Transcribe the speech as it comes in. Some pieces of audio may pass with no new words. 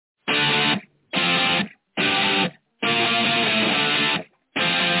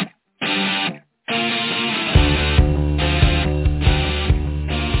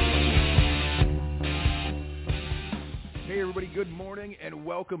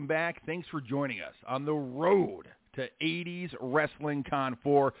welcome back. Thanks for joining us on the road to 80s Wrestling Con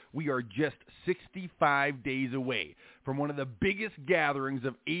 4. We are just 65 days away from one of the biggest gatherings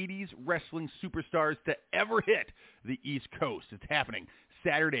of 80s wrestling superstars to ever hit the East Coast. It's happening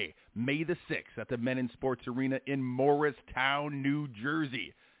Saturday, May the 6th at the Men in Sports Arena in Morristown, New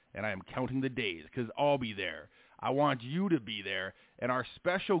Jersey. And I am counting the days because I'll be there. I want you to be there. And our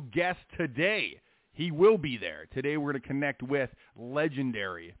special guest today, he will be there. Today we're going to connect with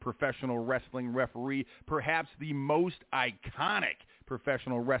legendary professional wrestling referee, perhaps the most iconic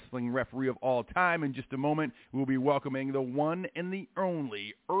professional wrestling referee of all time. In just a moment, we'll be welcoming the one and the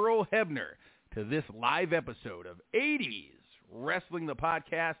only Earl Hebner to this live episode of 80s Wrestling the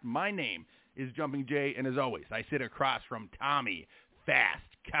Podcast. My name is Jumping Jay, and as always, I sit across from Tommy Fast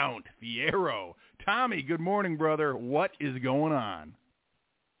Count Fierro. Tommy, good morning, brother. What is going on?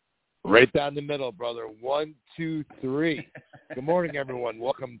 Right down the middle, brother. 1, 2, 3. Good morning, everyone.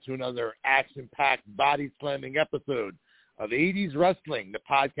 Welcome to another action-packed, body-slamming episode of 80s Wrestling, the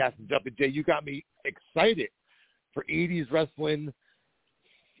podcast. And Jumping Jay, you got me excited for 80s Wrestling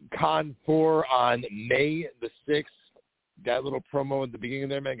Con 4 on May the 6th. That little promo at the beginning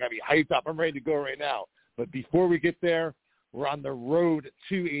there, man, got me hyped up. I'm ready to go right now. But before we get there, we're on the road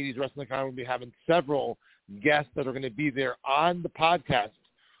to 80s Wrestling Con. We'll be having several guests that are going to be there on the podcast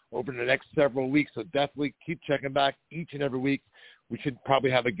over the next several weeks. So definitely keep checking back each and every week. We should probably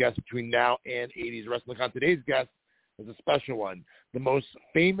have a guest between now and 80s Wrestling Con. Today's guest is a special one. The most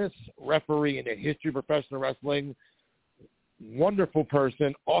famous referee in the history of professional wrestling. Wonderful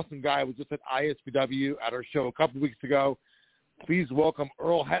person. Awesome guy. Was just at ISPW at our show a couple of weeks ago. Please welcome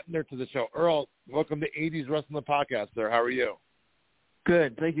Earl Hebner to the show. Earl, welcome to 80s Wrestling Podcast, sir. How are you?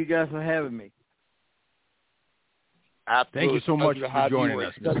 Good. Thank you guys for having me. Absolutely. Thank you so much for joining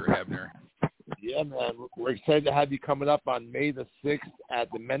us, Mr. Hebner. Yeah, man. We're excited to have you coming up on May the 6th at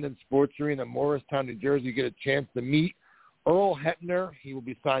the Men in Sports Arena in Morristown, New Jersey. You get a chance to meet Earl Hebner. He will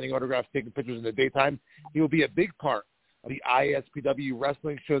be signing autographs, taking pictures in the daytime. He will be a big part of the ISPW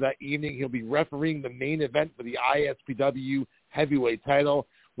wrestling show that evening. He'll be refereeing the main event for the ISPW heavyweight title.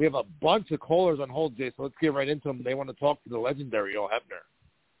 We have a bunch of callers on hold, Jay, so let's get right into them. They want to talk to the legendary Earl Hebner.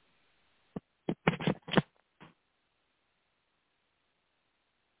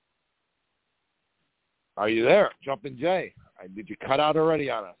 Are you there? Jumping Jay. Did you cut out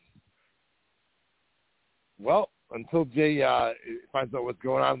already on us? Well, until Jay finds out what's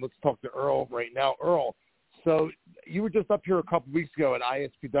going on, let's talk to Earl right now. Earl, so you were just up here a couple weeks ago at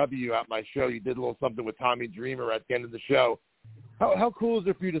ISPW at my show. You did a little something with Tommy Dreamer at the end of the show. How cool is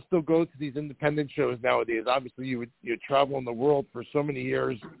it for you to still go to these independent shows nowadays? Obviously, you travel in the world for so many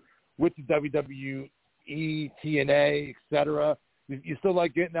years with the WWE, TNA, et cetera. You still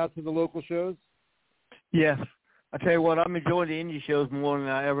like getting out to the local shows? Yes. I tell you what, I'm enjoying the indie shows more than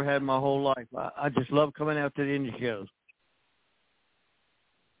I ever had in my whole life. I just love coming out to the indie shows.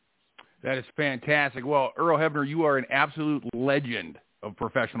 That is fantastic. Well, Earl Hebner, you are an absolute legend of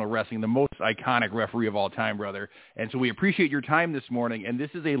professional wrestling, the most iconic referee of all time, brother. And so we appreciate your time this morning. And this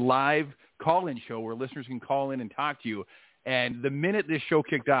is a live call-in show where listeners can call in and talk to you. And the minute this show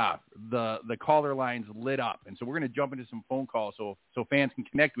kicked off, the caller lines lit up. And so we're going to jump into some phone calls so fans can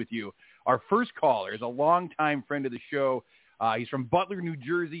connect with you. Our first caller is a longtime friend of the show. He's from Butler, New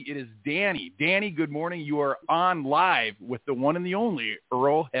Jersey. It is Danny. Danny, good morning. You are on live with the one and the only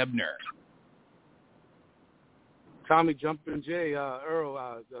Earl Hebner. Tommy, Jumpin' Jay,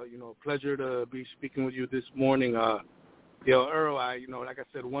 Earl, pleasure to be speaking with you this morning. Earl, like I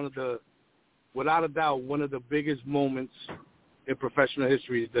said, without a doubt, one of the biggest moments in professional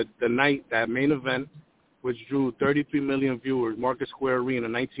history is the night, that main event, which drew 33 million viewers, Market Square Arena,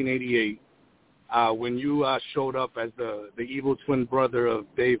 1988, when you showed up as the evil twin brother of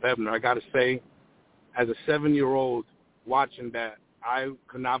Dave Hebner. I got to say, as a 7-year-old watching that, I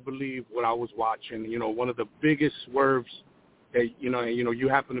could not believe what I was watching. One of the biggest swerves that, you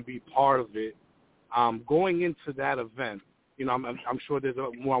happen to be part of it. Going into that event, I'm sure there's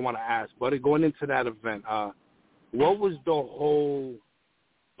more I want to ask, but going into that event, what was the whole,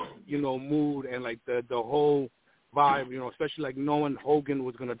 mood and like the whole vibe, especially like knowing Hogan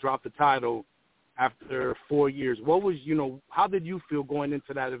was going to drop the title after 4 years? What was, how did you feel going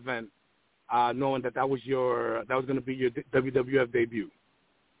into that event? Knowing that was going to be your WWF debut?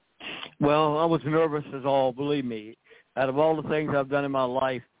 Well, I was nervous as all, believe me. Out of all the things I've done in my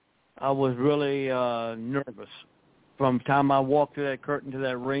life, I was really nervous. From the time I walked through that curtain to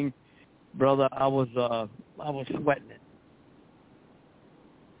that ring, brother, I was sweating it.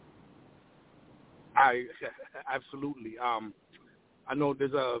 Absolutely. I know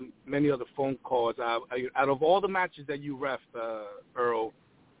there's many other phone calls. Out of all the matches that you reffed, Earl,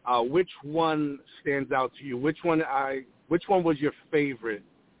 which one stands out to you? Which one was your favorite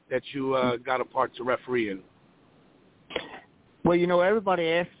that you got a part to referee in? Well, everybody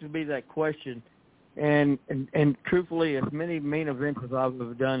asks me that question, and truthfully, as many main events as I've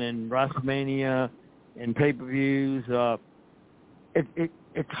ever done in WrestleMania and pay-per-views,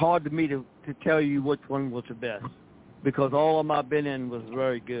 it's hard to me to tell you which one was the best, because all of them I've been in was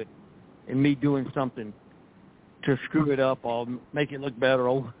very good, and me doing something to screw it up or make it look better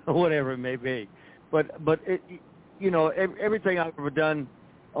or whatever it may be. But everything I've ever done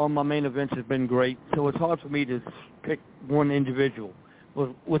on my main events has been great, so it's hard for me to pick one individual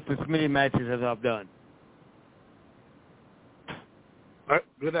with as many matches as I've done. All right,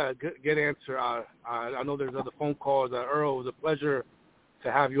 good answer. I know there's other phone calls. Earl, it was a pleasure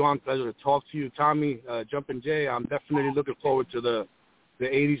to have you on. Pleasure to talk to you. Tommy, Jumpin' Jay, I'm definitely looking forward to the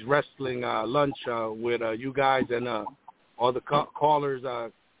 80s wrestling lunch with you guys and all the callers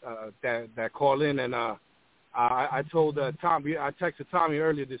that call in. And I told Tommy, I texted Tommy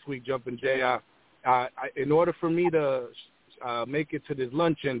earlier this week, Jumpin' Jay, in order for me to make it to this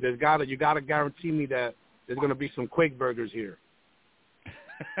luncheon, you gotta guarantee me that there's gonna be some Quake burgers here.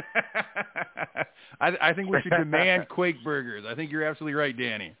 I think we should demand Quake burgers. I think you're absolutely right,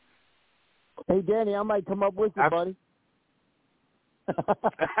 Danny. Hey, Danny, I might come up with you, buddy. That'll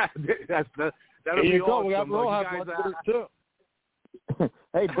be awesome. We got burgers too.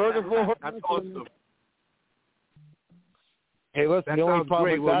 Hey, burgers will hurt. That's awesome. Hey, listen, That the only sounds problem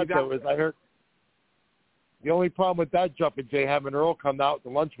great. with Well, that, though, is I heard the only problem with that, Jumpin' Jay, having Earl come out to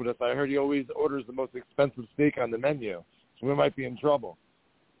lunch with us, I heard he always orders the most expensive steak on the menu, so we might be in trouble.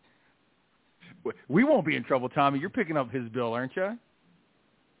 We won't be in trouble, Tommy. You're picking up his bill, aren't you?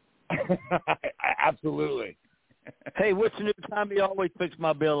 Absolutely. Hey, what's the new Tommy always picks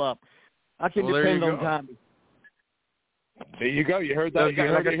my bill up? I can depend on Tommy. There you go. You heard that. You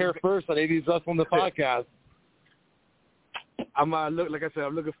heard it here first on 80s Wrestling, the podcast. I'm like I said,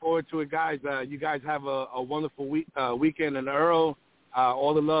 I'm looking forward to it, guys. You guys have a wonderful weekend, and Earl,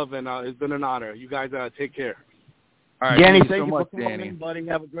 all the love, and it's been an honor. You guys take care. All right, Danny, thank you so much, for calling in, buddy.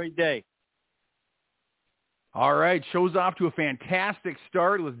 Have a great day. All right, show's off to a fantastic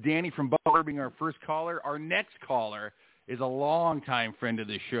start with Danny from Butler being our first caller. Our next caller is a longtime friend of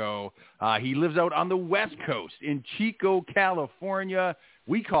the show. He lives out on the West Coast in Chico, California.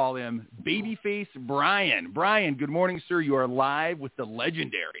 We call him Babyface Brian. Brian, good morning, sir. You are live with the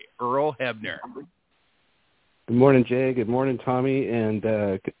legendary Earl Hebner. Good morning, Jay. Good morning, Tommy. And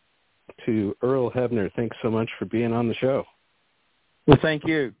to Earl Hebner, thanks so much for being on the show. Well, thank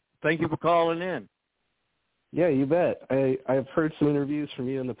you. Thank you for calling in. Yeah, you bet. I've heard some interviews from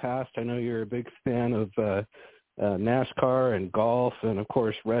you in the past. I know you're a big fan of NASCAR and golf and, of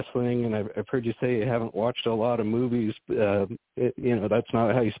course, wrestling. And I've heard you say you haven't watched a lot of movies. That's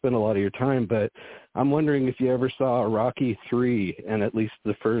not how you spend a lot of your time. But I'm wondering if you ever saw Rocky III and at least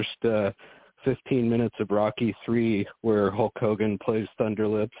the first 15 minutes of Rocky III where Hulk Hogan plays Thunder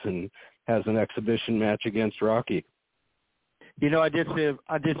Lips and has an exhibition match against Rocky. I did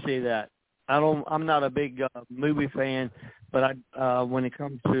see that. I'm not a big movie fan, but when it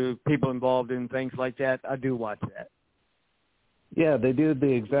comes to people involved in things like that, I do watch that. Yeah, they do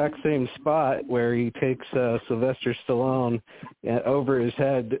the exact same spot where he takes Sylvester Stallone over his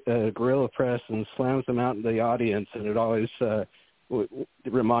head, gorilla press, and slams him out in the audience, and it always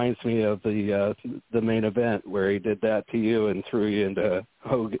reminds me of the main event where he did that to you and threw you into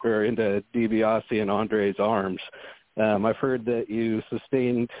into DiBiase and Andre's arms. I've heard that you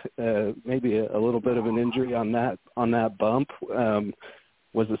sustained maybe a little bit of an injury on that bump.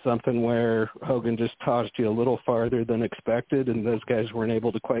 Was it something where Hogan just tossed you a little farther than expected and those guys weren't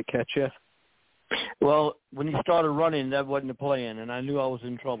able to quite catch you? Well, when he started running, that wasn't the plan, and I knew I was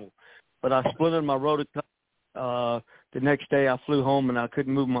in trouble. But I splintered my rotator. The next day I flew home, and I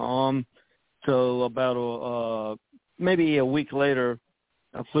couldn't move my arm. So about maybe a week later,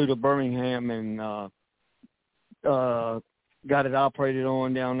 I flew to Birmingham and got it operated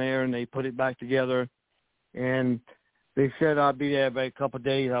on down there, and they put it back together. And they said I'd be there about a couple of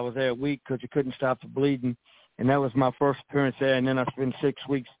days. I was there a week because you couldn't stop the bleeding. And that was my first appearance there. And then I spent 6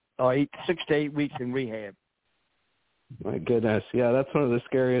 to 8 weeks in rehab. My goodness. Yeah, that's one of the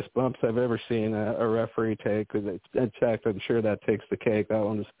scariest bumps I've ever seen a referee take. In fact, I'm sure that takes the cake. That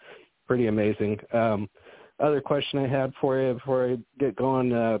one was pretty amazing. Other question I had for you before I get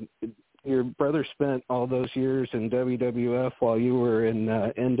going, your brother spent all those years in WWF while you were in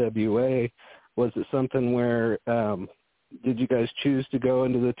NWA. Was it something where did you guys choose to go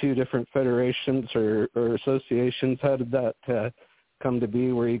into the two different federations or associations? How did that come to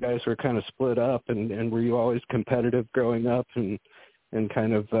be where you guys were kind of split up, and were you always competitive growing up and and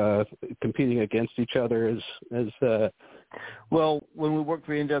kind of competing against each other Well, when we worked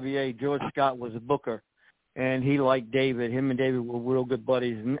for NWA, George Scott was a booker, and he liked David. Him and David were real good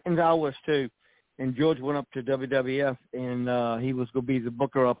buddies, and I was too. And George went up to WWF, and he was going to be the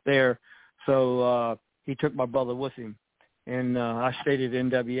booker up there. So he took my brother with him, and I stayed at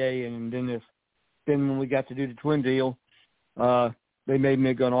NWA. And then when we got to do the twin deal, they made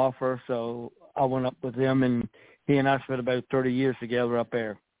me a good offer, so I went up with them, and he and I spent about 30 years together up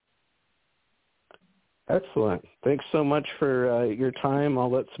there. Excellent. Thanks so much for your time.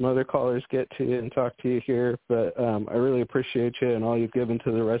 I'll let some other callers get to you and talk to you here, but I really appreciate you and all you've given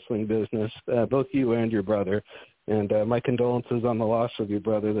to the wrestling business, both you and your brother. And my condolences on the loss of your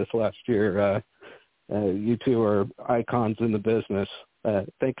brother this last year. You two are icons in the business.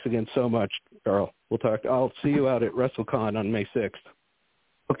 Thanks again so much, Earl. I'll see you out at WrestleCon on May 6th.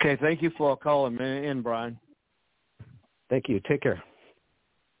 Okay, thank you for calling me in, Brian. Thank you. Take care.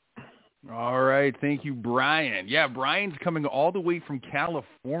 All right. Thank you, Brian. Yeah, Brian's coming all the way from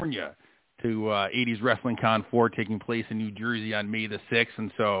California to 80s Wrestling Con 4 taking place in New Jersey on May the 6th.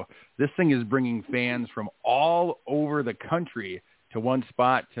 And so this thing is bringing fans from all over the country to one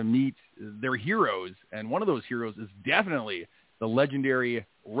spot to meet their heroes. And one of those heroes is definitely the legendary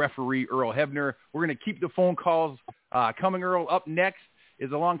referee Earl Hebner. We're going to keep the phone calls coming, Earl. Up next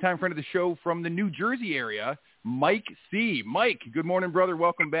is a longtime friend of the show from the New Jersey area, Mike C. Mike, good morning, brother.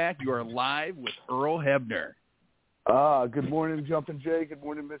 Welcome back. You are live with Earl Hebner. Good morning, Jumpin' Jay. Good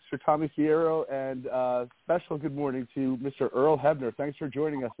morning, Mr. Tommy Fierro. And special good morning to Mr. Earl Hebner. Thanks for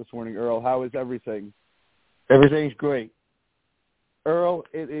joining us this morning, Earl. How is everything? Everything's great. Earl,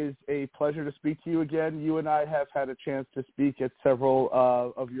 it is a pleasure to speak to you again. You and I have had a chance to speak at several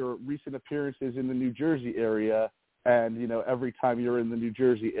of your recent appearances in the New Jersey area. And, you know, every time you're in the New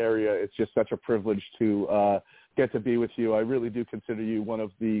Jersey area, it's just such a privilege to get to be with you. I really do consider you one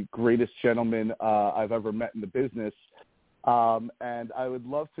of the greatest gentlemen I've ever met in the business. And I would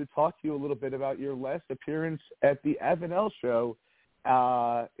love to talk to you a little bit about your last appearance at the Avenel show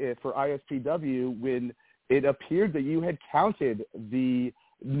for ISPW, when it appeared that you had counted the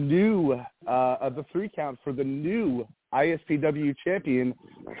 3 count for the new ISPW champion,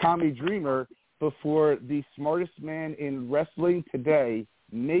 Tommy Dreamer, before the smartest man in wrestling today,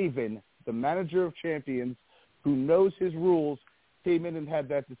 Maven, the manager of champions, who knows his rules, came in and had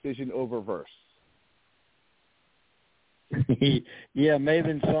that decision overversed. Yeah,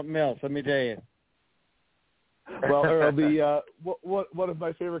 Maven's something else, let me tell you. Well, Earl, one of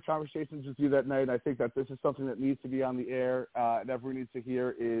my favorite conversations with you that night, and I think that this is something that needs to be on the air and everyone needs to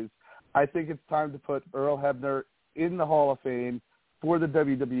hear, is I think it's time to put Earl Hebner in the Hall of Fame for the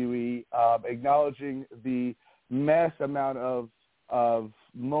WWE, acknowledging the mass amount of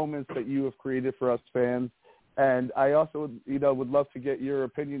moments that you have created for us fans. And I also, would love to get your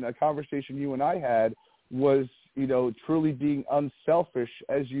opinion. A conversation you and I had was, truly being unselfish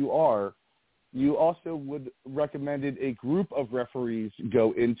as you are. You also would recommended a group of referees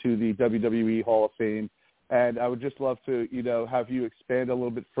go into the WWE Hall of Fame. And I would just love to, have you expand a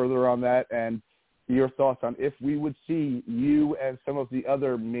little bit further on that and your thoughts on if we would see you and some of the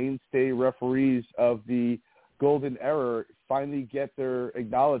other mainstay referees of the Golden Era finally get their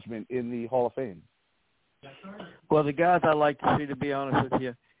acknowledgement in the Hall of Fame. Well, the guys I like to see, to be honest with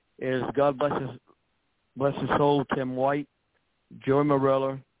you, is God bless his soul, Tim White, Joey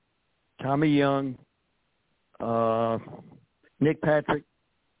Marella, Tommy Young, Nick Patrick.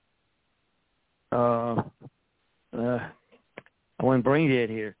 I went brain dead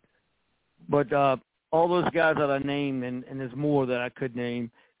here. But all those guys that I named, and there's more that I could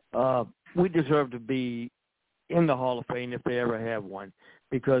name, we deserve to be in the Hall of Fame if they ever have one.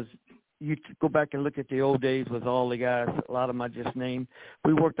 Because you go back and look at the old days with all the guys, a lot of them I just named.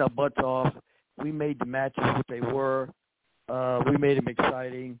 We worked our butts off. We made the matches what they were. We made them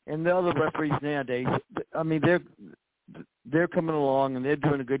exciting. And the other referees nowadays, I mean, they're coming along and they're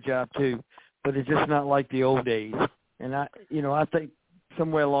doing a good job too. But it's just not like the old days. And I think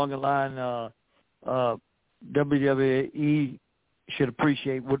somewhere along the line, WWE should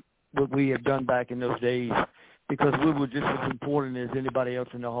appreciate what we have done back in those days, because we were just as important as anybody else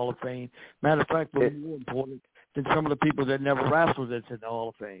in the Hall of Fame. Matter of fact, we're more important than some of the people that never wrestled that's in the Hall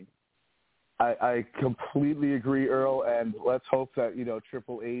of Fame. I completely agree, Earl, and let's hope that,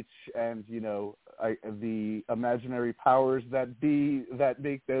 Triple H and, the imaginary powers that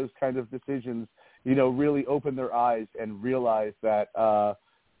make those kind of decisions, really open their eyes and realize that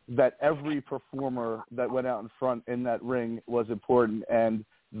that every performer that went out in front in that ring was important. And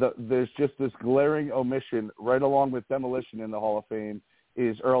there's just this glaring omission right along with Demolition in the Hall of Fame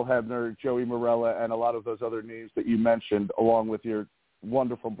is Earl Hebner, Joey Marella, and a lot of those other names that you mentioned, along with your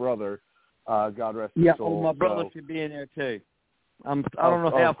wonderful brother. God rest his soul. Yeah, my brother should be in there too. I don't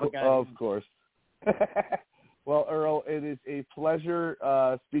know half the guy. Of course. Well, Earl, it is a pleasure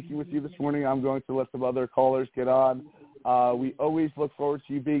speaking with you this morning. I'm going to let some other callers get on. We always look forward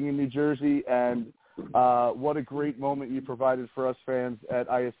to you being in New Jersey, and what a great moment you provided for us fans at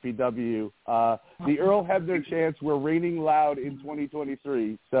ISPW. The Earl Hebner chants were reigning loud in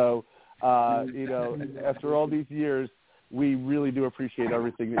 2023. So, after all these years, we really do appreciate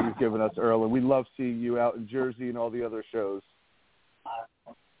everything that you've given us, Earl, and we love seeing you out in Jersey and all the other shows.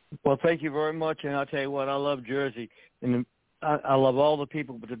 Well, thank you very much, and I'll tell you what, I love Jersey, and I love all the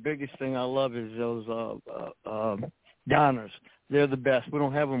people, but the biggest thing I love is those diners. They're the best. We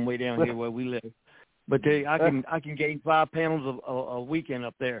don't have them way down here where we live, but I can gain 5 pounds a weekend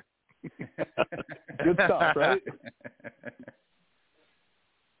up there. Good stuff, right?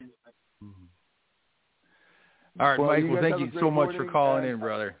 All right, well, Mike, well, thank you so much for calling in,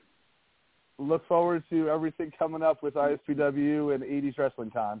 brother. Look forward to everything coming up with ISPW and 80s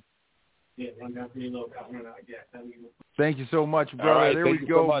Wrestling Con. Thank you so much, brother. Right, there we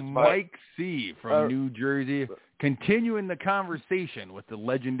go. So much, Mike C. from New Jersey, continuing the conversation with the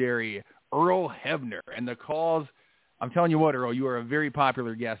legendary Earl Hebner. And the calls, I'm telling you what, Earl, you are a very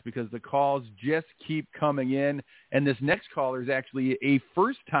popular guest because the calls just keep coming in. And this next caller is actually a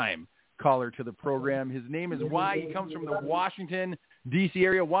first-time caller to the program. His name is Y. He comes from the Washington, D.C.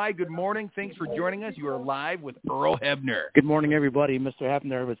 area. Y, good morning. Thanks for joining us. You are live with Earl Hebner. Good morning, everybody. Mr.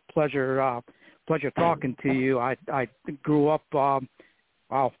 Hebner, it was a pleasure talking to you. I grew up, I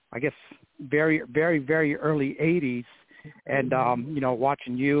guess, very, very, very early 80s. And,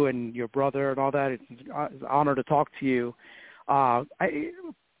 watching you and your brother and all that, it's an honor to talk to you.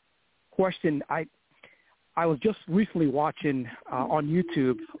 I was just recently watching on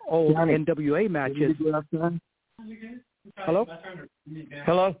YouTube old NWA matches. Hello?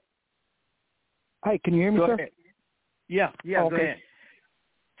 Hello? Hi, can you hear me, Go sir? ahead. Yeah, okay. Go ahead.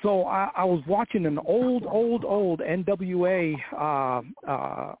 So I was watching an old NWA on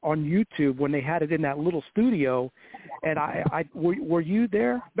YouTube when they had it in that little studio, and were you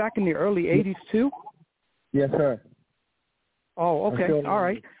there back in the early 80s too? Yes, sir. Oh, okay, all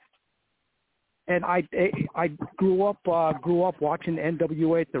right. And I grew up watching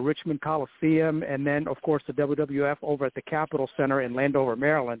NWA at the Richmond Coliseum, and then of course the WWF over at the Capitol Center in Landover,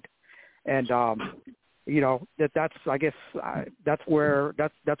 Maryland, and that's where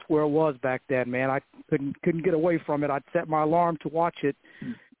it was back then, man. I couldn't get away from it. I'd set my alarm to watch it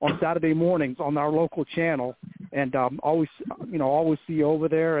on Saturday mornings on our local channel, and always see you over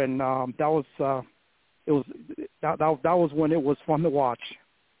there, and that was when it was fun to watch.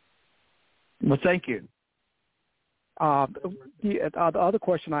 Well, thank you. The other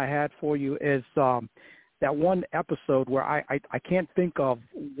question I had for you is that one episode where I can't think of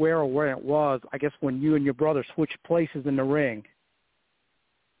where it was, I guess when you and your brother switched places in the ring.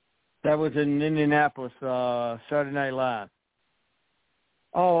 That was in Indianapolis, Saturday Night Live.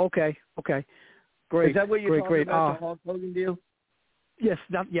 Oh, okay. Great. Is that what you're talking about, the Hulk Hogan deal? Yes.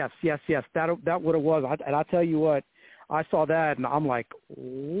 That what it was. And I tell you what, I saw that and I'm like,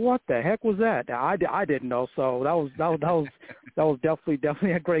 what the heck was that? I didn't know. So that was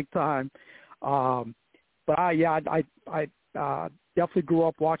definitely a great time. But I definitely grew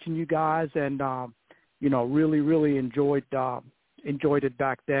up watching you guys, and really enjoyed it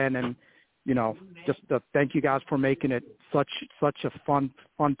back then, and just thank you guys for making it such a fun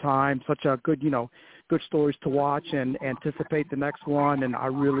time, such a good stories to watch and anticipate the next one, and I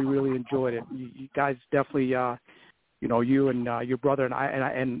really enjoyed it. You guys definitely you and your brother and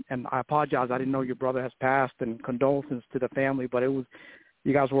I apologize, I didn't know your brother has passed, and condolences to the family, but it was.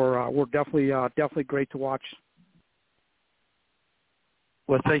 You guys were definitely great to watch.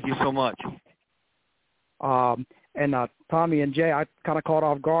 Well, thank you so much. And Tommy and Jay, I kind of caught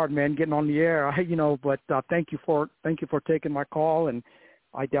off guard, man, getting on the air. But thank you for taking my call, and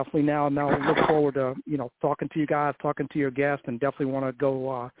I definitely now look forward to talking to you guys, talking to your guests, and definitely want to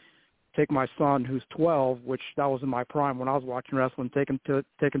go take my son who's 12, which that was in my prime when I was watching wrestling. Take him to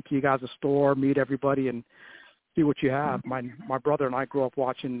you guys' store, meet everybody, and see what you have. My brother and I grew up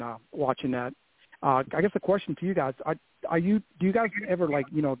watching that. I guess the question to you guys: do you guys ever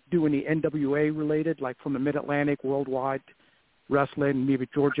do any NWA related, like from the Mid Atlantic, Worldwide Wrestling, maybe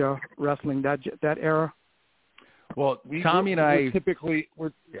Georgia Wrestling, that era? Well, Tommy and I typically I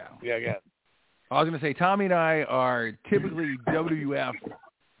was going to say Tommy and I are typically WWF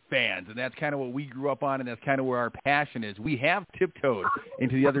fans, and that's kind of what we grew up on, and that's kind of where our passion is. We have tiptoed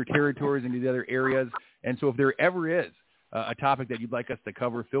into the other territories, into the other areas, and so if there ever is a topic that you'd like us to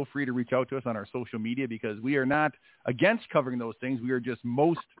cover, feel free to reach out to us on our social media, because we are not against covering those things. We are just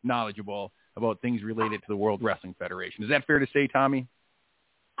most knowledgeable about things related to the World Wrestling Federation. Is that fair to say, Tommy?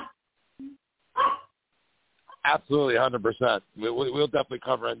 Absolutely, 100%. We'll definitely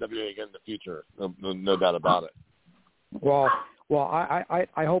cover NWA again in the future. No doubt about it. Well,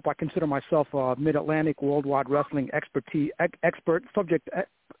 I hope I consider myself a Mid-Atlantic worldwide wrestling subject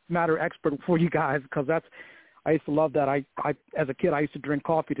matter expert for you guys, because I used to love that. I as a kid, I used to drink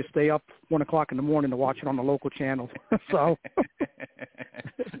coffee to stay up 1 o'clock in the morning to watch it on the local channels. So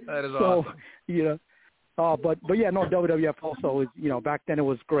that is awesome. Yeah. But yeah, no, WWF also is, back then it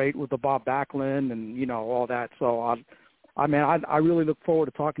was great with the Bob Backlund and, all that. So, I really look forward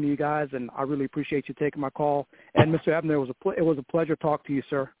to talking to you guys, and I really appreciate you taking my call. And Mr. Hebner, it was a pleasure talking to you,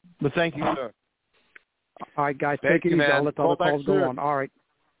 sir. But thank you, sir. All right, guys, take it easy. I'll let the other calls go on. All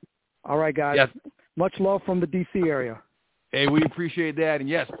right, guys. Yes. Much love from the D.C. area. Hey, we appreciate that. And,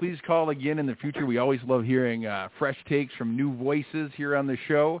 yes, please call again in the future. We always love hearing fresh takes from new voices here on the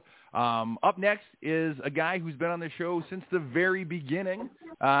show. Up next is a guy who's been on the show since the very beginning.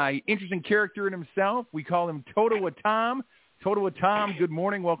 Interesting character in himself. We call him Toto Tom. Toto Tom, good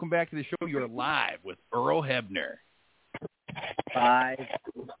morning. Welcome back to the show. You're live with Earl Hebner.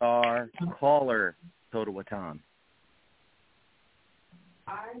 5-star caller, Toto Tom.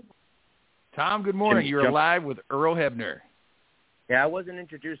 Tom, good morning. You're live with Earl Hebner. Yeah, I wasn't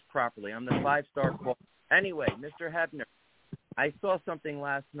introduced properly. I'm the 5-star caller. Anyway, Mr. Hebner, I saw something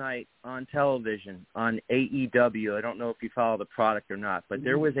last night on television on AEW. I don't know if you follow the product or not, but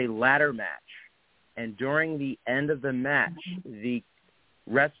there was a ladder match. And during the end of the match, the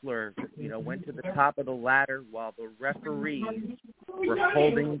wrestler, went to the top of the ladder while the referees were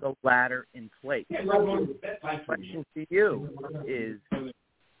holding the ladder in place. My question to you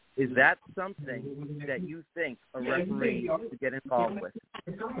is that something that you think a referee should get involved with?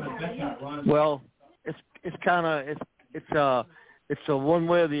 Well, it's kind of it's a one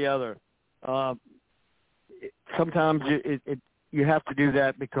way or the other. Sometimes you have to do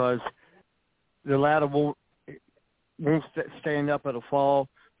that because the ladder won't stand up at a fall,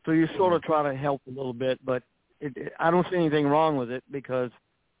 so you sort of try to help a little bit. But I don't see anything wrong with it, because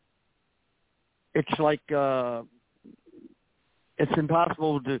it's like it's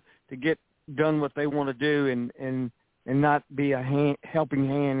impossible to get done what they want to do and not be a helping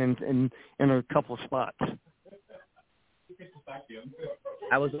hand in a couple of spots.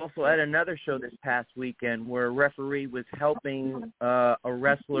 I was also at another show this past weekend where a referee was helping a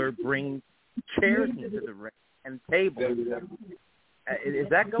wrestler bring chairs into the ring and tables. Is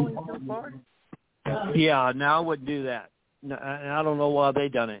that going too far? Yeah, no, I wouldn't do that. No, I don't know why they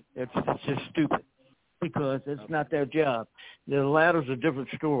done it. It's just stupid, because it's not their job. The ladder's a different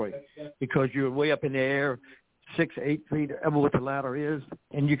story, because you're way up in the air, 6-8 feet, ever what the ladder is,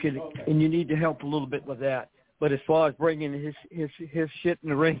 and you need to help a little bit with that. But as far as bringing his shit in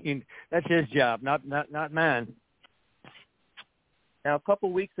the ring, that's his job, not mine. Now, a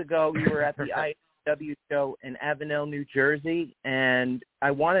couple weeks ago, you were at the IW show in Avenel, New Jersey, and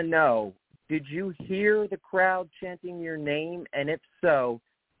I want to know, did you hear the crowd chanting your name? And if so,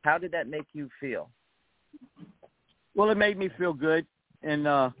 how did that make you feel? Well, it made me feel good, and,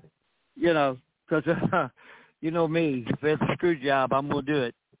 because, you know me, if it's a screw job, I'm going to do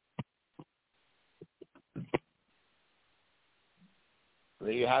it.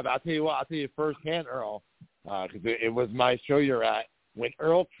 There you have it. I'll tell you firsthand, Earl, because it was my show you're at. When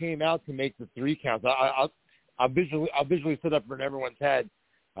Earl came out to make the 3 counts, I'll visually sit up in everyone's head.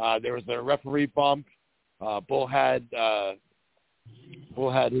 There was a referee bump. Bull had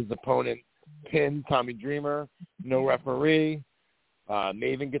his opponent pinned, Tommy Dreamer. No referee.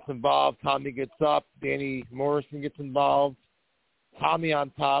 Maven gets involved. Tommy gets up. Danny Morrison gets involved. Tommy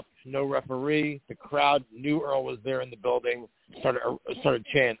on top. No referee. The crowd knew Earl was there in the building. Started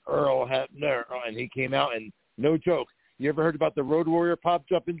chanting Earl Hebner, and he came out, and no joke. You ever heard about the Road Warrior pop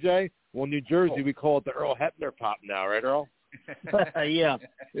jumping, Jay? Well, in New Jersey, we call it the Earl Hebner pop now, right, Earl? Yeah.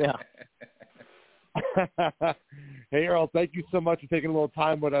 Hey, Earl, thank you so much for taking a little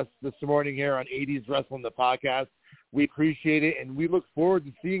time with us this morning here on 80s Wrestling, the podcast. We appreciate it, and we look forward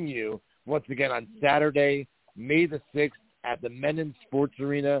to seeing you once again on Saturday, May the 6th, at the Menon Sports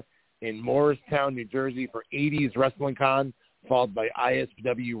Arena in Morristown, New Jersey for 80s Wrestling Con, followed by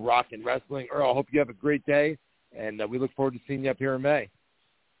ISW Rock and Wrestling. Earl, I hope you have a great day, and we look forward to seeing you up here in May.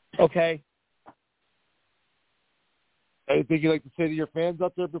 Okay. Anything you'd like to say to your fans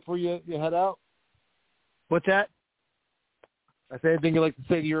out there before you head out? What's that? Is there anything you'd like to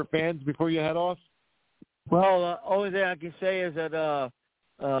say to your fans before you head off? Well, only thing I can say is that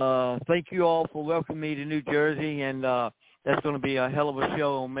thank you all for welcoming me to New Jersey, and That's going to be a hell of a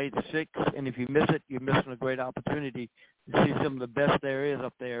show on May the 6th, and if you miss it, you're missing a great opportunity to see some of the best there is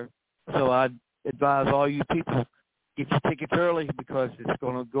up there. So I advise all you people, get your tickets early because it's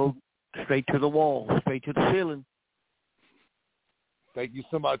going to go straight to the wall, straight to the ceiling. Thank you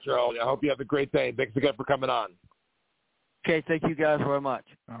so much, Earl. I hope you have a great day. Thanks again for coming on. Okay, thank you guys very much.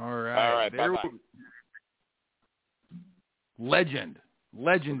 All right. Bye-bye.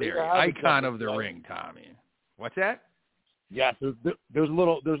 Legendary icon of the ring, Tommy. What's that? Yes, it was a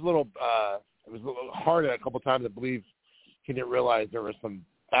little hard a couple times. I believe he didn't realize there was some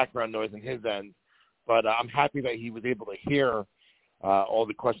background noise on his end, but I'm happy that he was able to hear all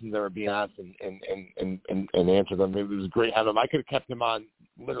the questions that were being asked and answer them. It was great having him. I could have kept him on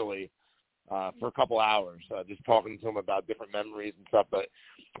literally for a couple hours, just talking to him about different memories and stuff, but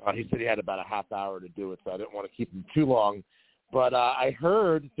he said he had about a half hour to do it, so I didn't want to keep him too long. But I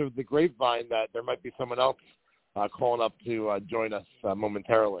heard through the grapevine that there might be someone else calling up to join us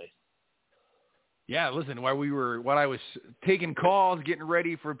momentarily. Yeah, listen, while I was taking calls, getting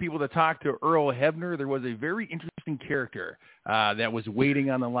ready for people to talk to Earl Hebner, there was a very interesting character that was waiting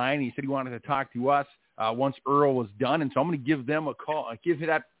on the line. He said he wanted to talk to us once Earl was done, and so I'm going to give them a call. Give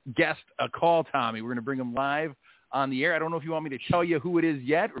that guest a call, Tommy. We're going to bring him live on the air. I don't know if you want me to tell you who it is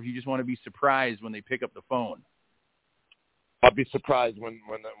yet, or if you just want to be surprised when they pick up the phone. I'll be surprised when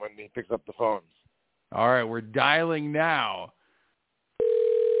he picks up the phone. All right, we're dialing now.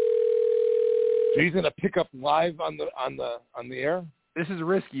 So he's going to pick up live on the air? This is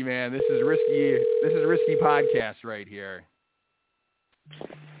risky, man. This is risky podcast right here.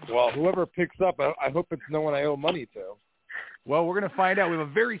 Well, whoever picks up, I hope it's no one I owe money to. Well, we're going to find out. We have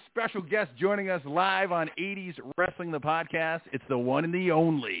a very special guest joining us live on 80s Wrestling, the podcast. It's the one and the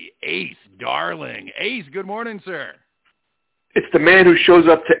only Ace Darling. Ace, good morning, sir. It's the man who shows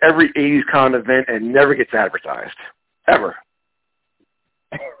up to every 80s con event and never gets advertised. Ever.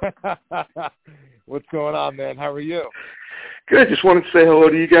 What's going on, man? How are you? Good. Just wanted to say hello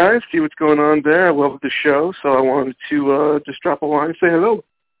to you guys, see what's going on there. I love the show, so I wanted to just drop a line and say hello.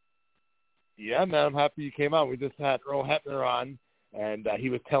 Yeah, man, I'm happy you came on. We just had Earl Hebner on, and he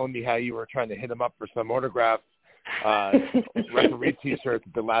was telling me how you were trying to hit him up for some autograph referee T-shirts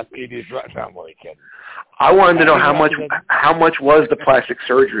at the last 80s. No, I'm only kidding. I wanted to know how much was the plastic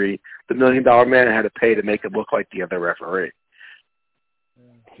surgery the $1 Million Man had to pay to make it look like the other referee.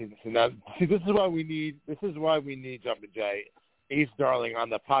 This is why we need Jumpin' Jay, Ace Darling on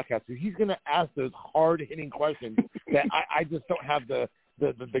the podcast. He's going to ask those hard-hitting questions that I just don't have the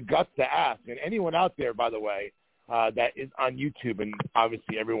guts to ask. And anyone out there, by the way, that is on YouTube, and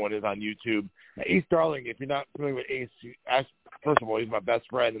obviously everyone is on YouTube. Ace Darling, if you're not familiar with Ace, first of all, he's my best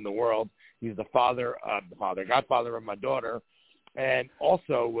friend in the world. He's the godfather of my daughter, and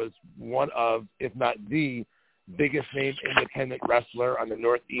also was one of, if not the biggest name independent wrestler on the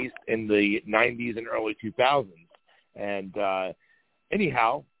Northeast in the 90s and early 2000s. And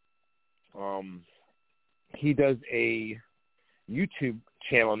anyhow, he does a YouTube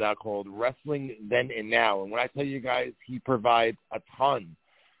channel now called Wrestling Then and Now. And when I tell you guys, he provides a ton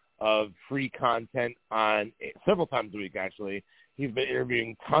of free content on several times a week, actually. He's been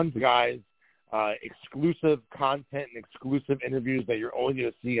interviewing tons of guys, exclusive content and exclusive interviews that you're only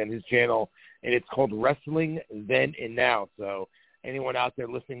going to see on his channel. And it's called Wrestling Then and Now. So anyone out there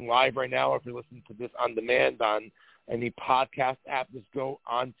listening live right now, or if you're listening to this on demand on any podcast app, just go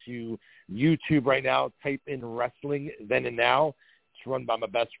onto YouTube right now, type in Wrestling Then and Now. It's run by my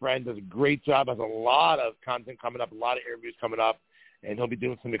best friend, does a great job, has a lot of content coming up, a lot of interviews coming up, and he'll be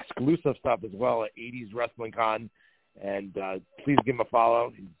doing some exclusive stuff as well at 80s Wrestling Con. And please give him a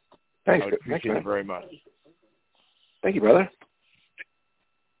follow. Thanks. I would appreciate it very much. Thank you, brother.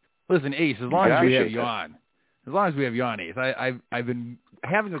 Listen, Ace, as long as we have you on, Ace, I've been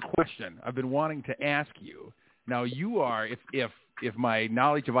having a question I've been wanting to ask you. Now, you are, if my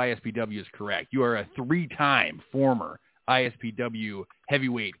knowledge of ISPW is correct, you are a 3-time former ISPW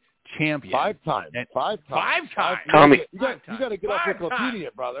heavyweight champion. 5 times. Tommy, you got to get off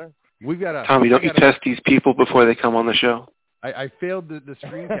Wikipedia, brother. Tommy, don't you test these people before they come on the show? I failed the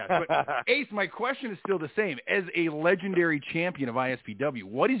screen test. But, Ace, my question is still the same. As a legendary champion of ISPW,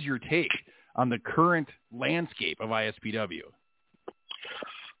 what is your take on the current landscape of ISPW?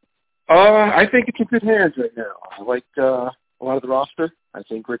 I think it's in good hands right now. I like a lot of the roster. I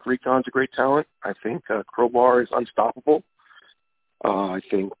think Rick Recon's a great talent. I think Crowbar is unstoppable. I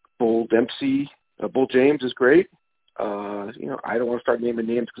think Bull James is great. I don't want to start naming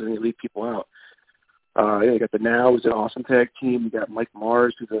names because then you leave people out. You got the Now, who's an awesome tag team. You got Mike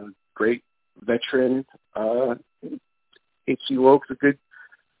Mars, who's a great veteran. H.C. Woke's a good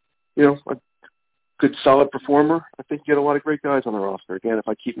good, solid performer. I think you get a lot of great guys on the roster. Again, if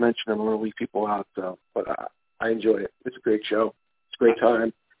I keep mentioning them, I'm going to leave people out. But I enjoy it. It's a great show. It's a great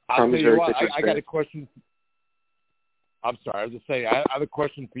time. I'll tell you what, I got a question. I'm sorry. I was just saying, I have a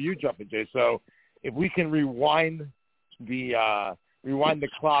question for you, Jumpin' Jay. So if we can rewind the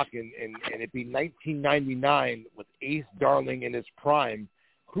clock and it be 1999 with Ace Darling in his prime,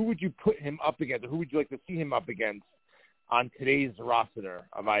 who would you put him up against? Or who would you like to see him up against on today's roster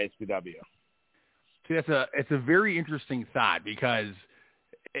of ISPW? See, it's a very interesting thought, because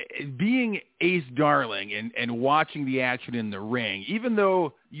being Ace Darling and watching the action in the ring, even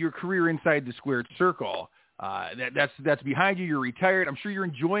though your career inside the squared circle, that's behind you, you're retired. I'm sure you're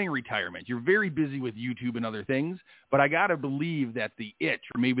enjoying retirement. You're very busy with YouTube and other things, but I got to believe that the itch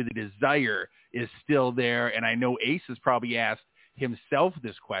or maybe the desire is still there. And I know Ace has probably asked himself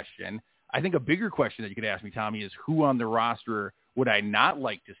this question. I think a bigger question that you could ask me, Tommy, is who on the roster would I not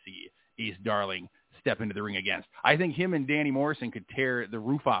like to see Ace Darling step into the ring against? I think him and Danny Morrison could tear the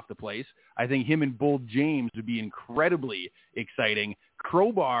roof off the place. I think him and Bull James would be incredibly exciting.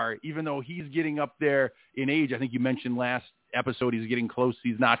 Crowbar, even though he's getting up there in age, I think you mentioned last episode he's getting close.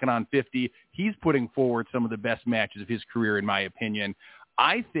 He's knocking on 50. He's putting forward some of the best matches of his career, in my opinion.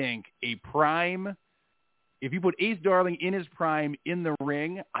 I think a prime, if you put Ace Darling in his prime in the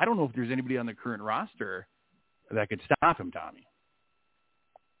ring, I don't know if there's anybody on the current roster that could stop him, Tommy.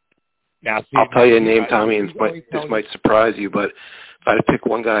 Now, I'll tell you a name, Tommy, and this might surprise you, but if I had to pick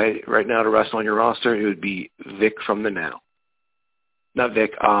one guy right now to wrestle on your roster, it would be Vic from the Now. Not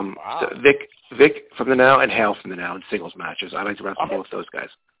Vic, wow. Vic from the Now and Hale from the Now in singles matches. I'd like to wrestle both those guys.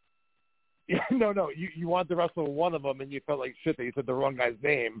 Yeah, no, you wanted to wrestle one of them, and you felt like shit that you said the wrong guy's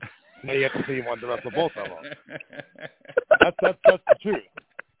name. Now you have to say you wanted to wrestle both of them. That's the truth.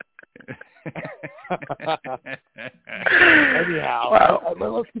 Anyhow,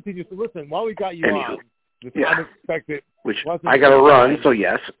 let's continue. So listen, while we got you on, this unexpected, which I got to run, so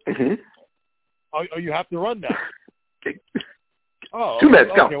yes. Mm-hmm. Oh, you have to run now. Oh, 2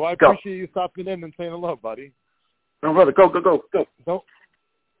 minutes. Okay, go. Well, I appreciate you stopping in and saying hello, buddy. No, brother, go.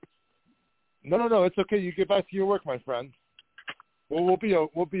 No, it's okay. You get back to your work, my friend. We'll be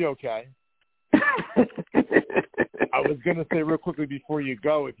okay. I was going to say real quickly before you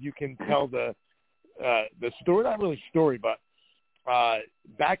go, if you can tell the story, not really story, but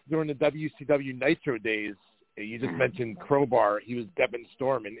back during the WCW Nitro days, you just mentioned Crowbar. He was Devin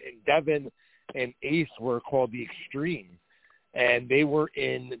Storm, and Devin and Ace were called the Extreme, and they were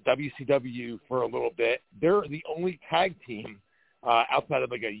in WCW for a little bit. They're the only tag team outside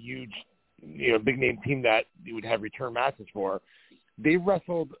of like a huge, big name team that you would have return matches for. They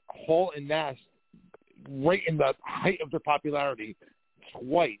wrestled Hall and Nash right in the height of their popularity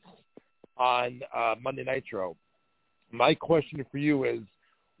twice on Monday Nitro. My question for you is,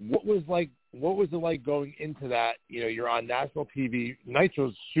 what was it like going into that? You're on national TV.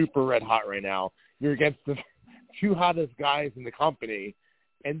 Nitro's super red hot right now. You're against the 2 hottest guys in the company,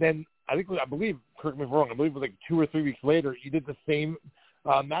 and then I believe, correct me if I'm wrong, I believe it was like 2 or 3 weeks later, you did the same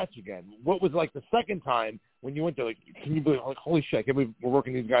match again. What was it like the second time when you went there? Like, can you believe, like, holy shit, I can't believe we're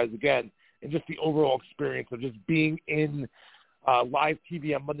working these guys again? And just the overall experience of just being in live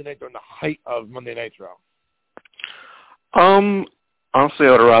TV on Monday night during the height of Monday Nitro. Honestly,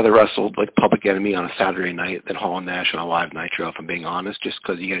 I would have rather wrestled like Public Enemy on a Saturday night than Hall and Nash on a live Nitro, if I'm being honest, just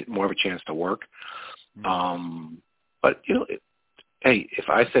because you get more of a chance to work. But hey, if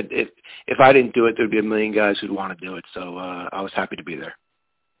I didn't do it, there'd be a million guys who'd want to do it. So I was happy to be there.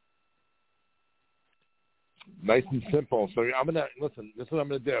 Nice and simple. So I'm gonna listen. This is what I'm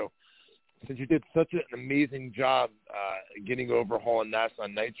gonna do. Since you did such an amazing job getting over Hall and Nash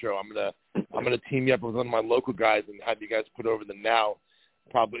on Nitro, I'm gonna team you up with one of my local guys and have you guys put over them now.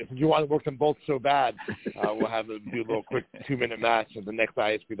 Probably, if you want to work them both so bad, we'll have them do a little quick 2-minute match at the next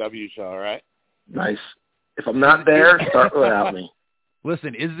ISPW show. All right? Nice. If I'm not there, start without me.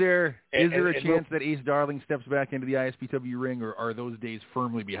 Listen, is there a chance that Ace Darling steps back into the ISPW ring, or are those days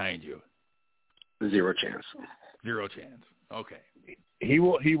firmly behind you? 0 chance. 0 chance. Okay. He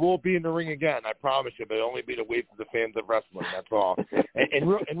will be in the ring again, I promise you, but it'll only be to wait for the fans of wrestling. That's all.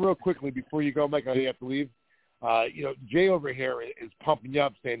 and real quickly before you go, Mike, I know you have to leave. Jay over here is pumping you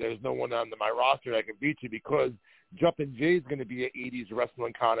up, saying there's no one on my roster that can beat you because Jumpin' Jay's going to be at 80s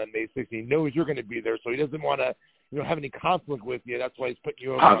Wrestling Con on May 16th. He knows you're going to be there, so he doesn't want to have any conflict with you. That's why he's putting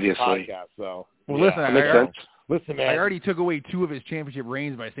you over Obviously. on the podcast. So, listen, man, I already took away 2 of his championship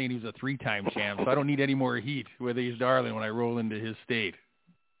reigns by saying he was a 3-time champ, so I don't need any more heat with Ace Darling when I roll into his state.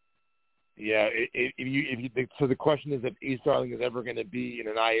 Yeah, so the question is if Ace Darling is ever going to be in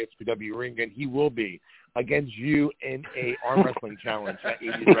an ISPW ring, and he will be against you in a arm wrestling challenge at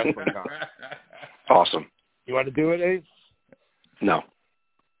 80s Wrestling Con. Awesome. You want to do it, Ace? No.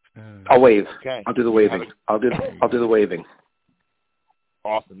 I'll wave. Okay. I'll do the waving. I'll do the waving.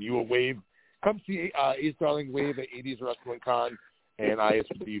 Awesome. You will wave. Come see Ace Darling wave at 80s Wrestling Con, and I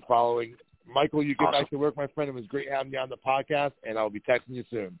will be following. Michael, you get back to work, my friend. It was great having you on the podcast, and I'll be texting you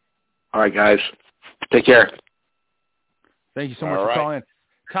soon. All right, guys. Take care. Thank you so much for calling.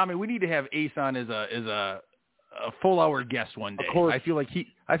 Tommy, we need to have Ace on as a full hour guest one day. I feel like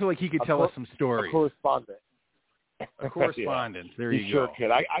he could tell us some stories. A correspondent. A correspondent. Yeah. There you go. Sure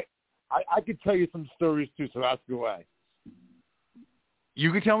could. I could tell you some stories too, so ask away.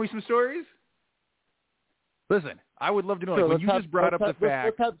 You could tell me some stories? Listen, I would love to know. Like, when you just brought up the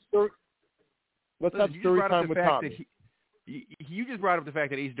fact. Let's have story time with Tommy. You just brought up the fact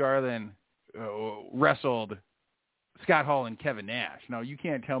that Ace Darling wrestled Scott Hall and Kevin Nash. Now, you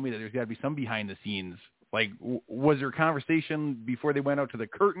can't tell me that there's got to be some behind the scenes. Like, was there a conversation before they went out to the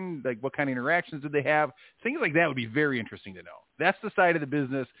curtain? Like, what kind of interactions did they have? Things like that would be very interesting to know. That's the side of the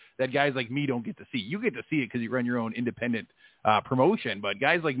business that guys like me don't get to see. You get to see it because you run your own independent promotion, but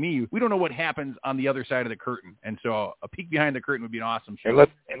guys like me, we don't know what happens on the other side of the curtain. And so a peek behind the curtain would be an awesome show.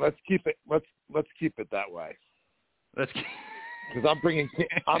 And let's keep it that way. Because I'm bringing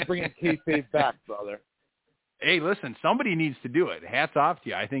kayfabe back, brother. Hey, listen, somebody needs to do it. Hats off to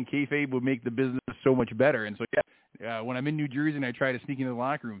you. I think kayfabe would make the business so much better. And so, when I'm in New Jersey and I try to sneak into the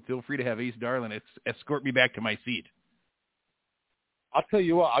locker room, feel free to have Ace Darling escort me back to my seat. I'll tell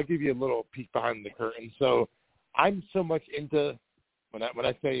you what. I'll give you a little peek behind the curtain. So I'm so much into when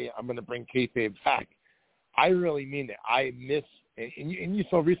I say I'm going to bring kayfabe back, I really mean it. I miss, and you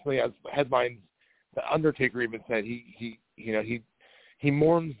saw recently as headlines, the Undertaker even said he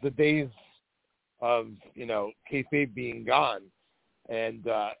mourns the days of kayfabe being gone, and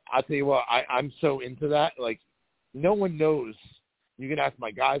I'll tell you what, I'm so into that. Like, no one knows. You can ask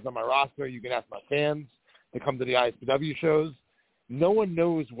my guys on my roster. You can ask my fans that come to the ISPW shows. No one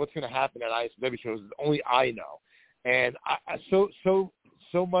knows what's going to happen at ISPW shows. Only I know, and I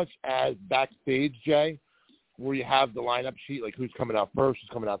so much as backstage, Jay, where you have the lineup sheet, like who's coming out first, who's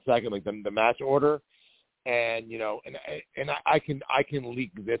coming out second, like the match order. And I can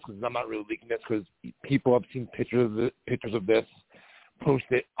leak this because I'm not really leaking this because people have seen pictures of this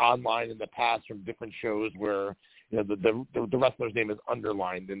posted online in the past from different shows where the wrestler's name is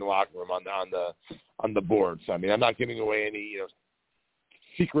underlined in the locker room on the board. So I mean, I'm not giving away any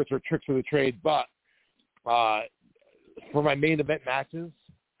secrets or tricks of the trade, but for my main event matches,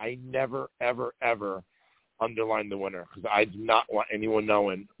 I never ever underline the winner because I do not want anyone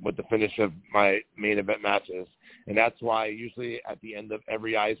knowing what the finish of my main event match is. And that's why usually at the end of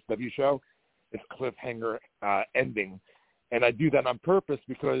every ISW show, it's cliffhanger ending. And I do that on purpose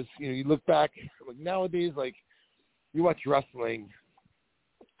because, you look back, like nowadays, like you watch wrestling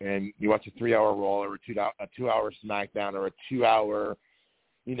and you watch a 3-hour Raw or a 2-hour SmackDown or a 2-hour,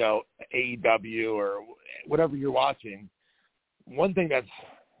 AEW or whatever you're watching. One thing that's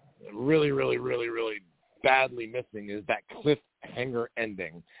really, really, really, really badly missing is that cliffhanger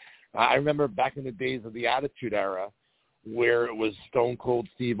ending. I remember back in the days of the Attitude Era where it was Stone Cold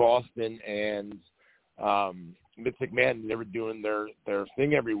Steve Austin and Vince McMahon, they were doing their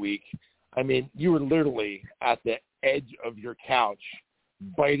thing every week. I mean, you were literally at the edge of your couch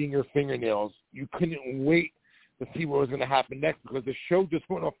biting your fingernails. You couldn't wait to see what was going to happen next because the show just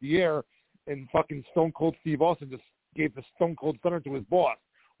went off the air and fucking Stone Cold Steve Austin just gave the Stone Cold Stunner to his boss.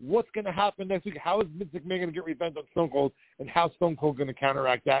 What's going to happen next week? How is Vince McMahon going to get revenge on Stone Cold, and how's Stone Cold going to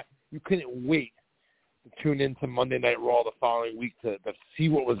counteract that? You couldn't wait to tune into Monday Night Raw the following week to see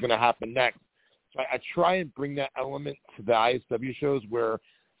what was going to happen next. So I try and bring that element to the ISW shows where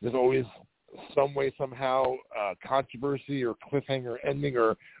there's always some way, somehow, controversy or cliffhanger ending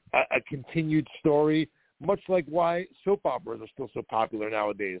or a continued story, much like why soap operas are still so popular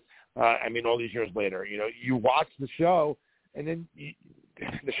nowadays. I mean, all these years later, you watch the show, and then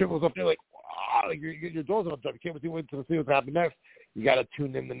the show goes up there like, wow, like your doors are up. You can't wait to see what's happening next. You got to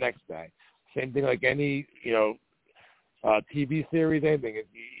tune in the next day. Same thing like any, TV series, anything.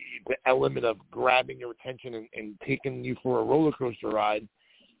 The element of grabbing your attention and taking you for a roller coaster ride.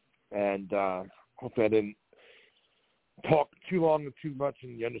 And hopefully I didn't talk too long and too much,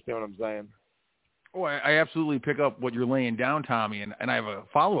 and you understand what I'm saying. Oh, I absolutely pick up what you're laying down, Tommy, and I have a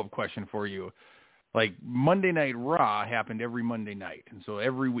follow-up question for you. Like, Monday Night Raw happened every Monday night, and so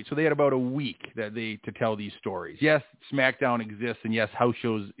every week, so they had about a week to tell these stories. Yes, SmackDown exists, and yes, house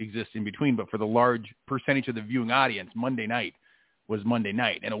shows exist in between, but for the large percentage of the viewing audience, Monday night was Monday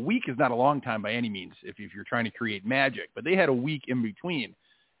night. And a week is not a long time by any means if you're trying to create magic, but they had a week in between.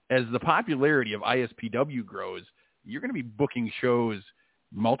 As the popularity of ISPW grows, you're going to be booking shows,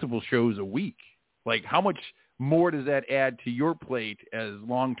 multiple shows a week. Like, how much more does that add to your plate as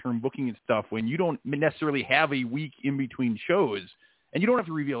long-term booking and stuff when you don't necessarily have a week in between shows, and you don't have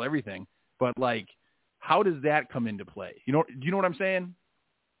to reveal everything, but like, how does that come into play? Do you know what I'm saying?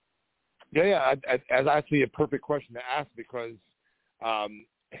 Yeah. That's actually a perfect question to ask, because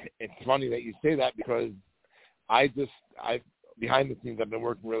it's funny that you say that, because behind the scenes, I've been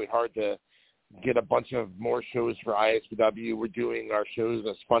working really hard to get a bunch of more shows for ISPW. We're doing our shows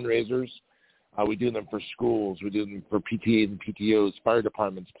as fundraisers. We do them for schools. We do them for PTAs and PTOs, fire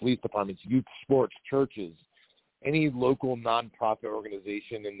departments, police departments, youth sports, churches, any local nonprofit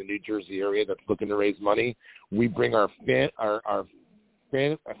organization in the New Jersey area that's looking to raise money. We bring our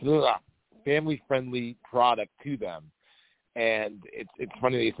family-friendly product to them. And it's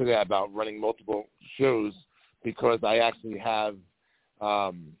funny that you say that about running multiple shows, because I actually have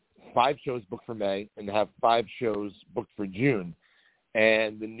 5 shows booked for May and have 5 shows booked for June.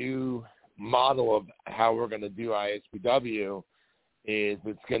 And the new model of how we're going to do ISPW is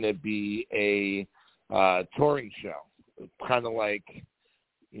it's going to be a touring show, kind of like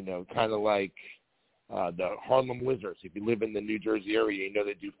the Harlem Wizards. If you live in the New Jersey area,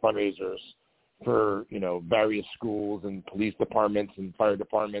 they do fundraisers for various schools and police departments and fire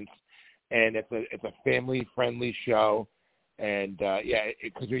departments, and it's a family friendly show. And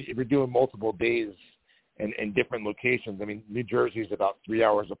because if you're doing multiple days in different locations, I mean, New Jersey is about 3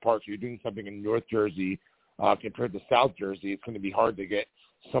 hours apart, so you're doing something in North Jersey compared to South Jersey, it's going to be hard to get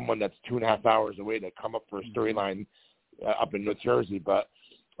someone that's 2.5 hours away to come up for a storyline up in North Jersey. But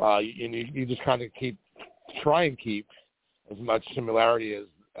you just kind of try and keep as much similarity as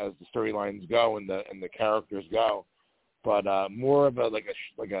the storylines go and the characters go, but more of a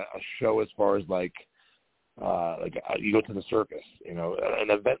show as far as you go to the circus, an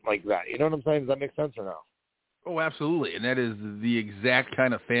event like that. You know what I'm saying? Does that make sense or no? Oh, absolutely. And that is the exact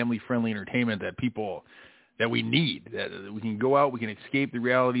kind of family-friendly entertainment that we need, that we can go out, we can escape the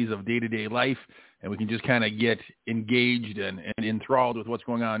realities of day-to-day life, and we can just kind of get engaged and enthralled with what's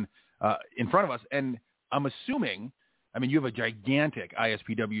going on in front of us. And I'm assuming, you have a gigantic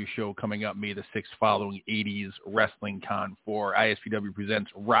ISPW show coming up May the 6th following 80s Wrestling Con 4. ISPW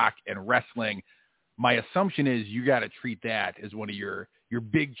presents Rock and Wrestling. My assumption is you got to treat that as one of your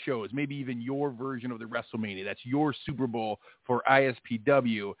big shows, maybe even your version of the WrestleMania. That's your Super Bowl for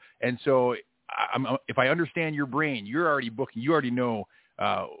ISPW. And so if I understand your brain, you're already booking. You already know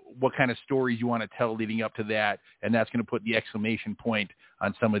what kind of stories you want to tell leading up to that, and that's going to put the exclamation point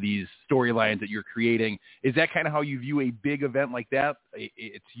on some of these storylines that you're creating. Is that kind of how you view a big event like that?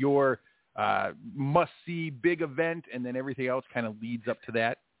 It's your must-see big event, and then everything else kind of leads up to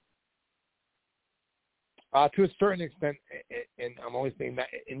that? To a certain extent, and I'm only saying that,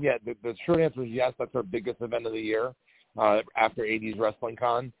 and yeah, the short answer is yes, that's our biggest event of the year after 80s Wrestling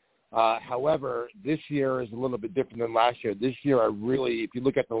Con. However, this year is a little bit different than last year. This year, if you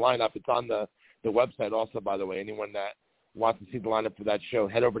look at the lineup, it's on the website also, by the way. Anyone that wants to see the lineup for that show,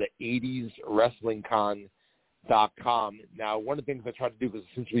 head over to 80swrestlingcon.com. Now, one of the things I try to do, because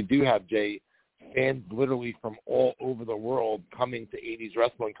since we do have, Jay, fans literally from all over the world coming to 80s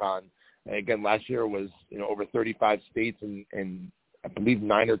Wrestling Con. Again, last year was over 35 states and I believe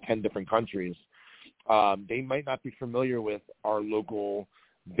 9 or 10 different countries. They might not be familiar with our local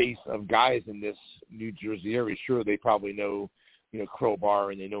base of guys in this New Jersey area. Sure, they probably know Crowbar,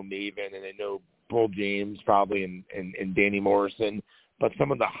 and they know Maven, and they know Bull James probably, and Danny Morrison. But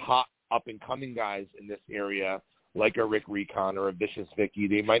some of the hot up and coming guys in this area, like a Rick Recon or a Vicious Vicky,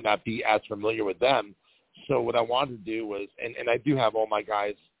 they might not be as familiar with them. So what I wanted to do was, and I do have all my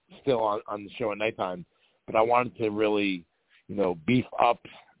guys still on the show at nighttime, but I wanted to really, beef up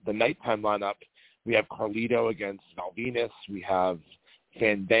the nighttime lineup. We have Carlito against Valvinus. We have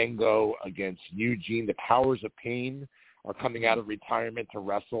Fandango against Eugene. The Powers of Pain are coming out of retirement to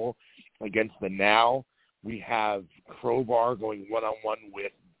wrestle against the Now. We have Crowbar going one-on-one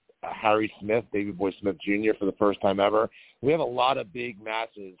with Harry Smith, Davey Boy Smith Jr. for the first time ever. We have a lot of big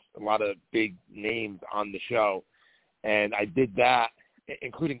matches, a lot of big names on the show, and I did that,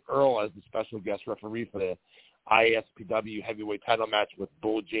 including Earl as the special guest referee for the ISPW heavyweight title match with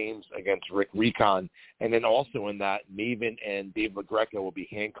Bull James against Rick Recon. And then also in that, Maven and Dave LaGreca will be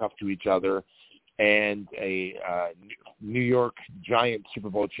handcuffed to each other, and a New York Giant Super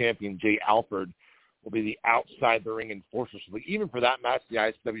Bowl champion, Jay Alford, will be the outside the ring enforcer. So even for that match, the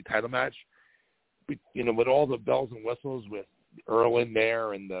ISPW title match, with all the bells and whistles with Earl in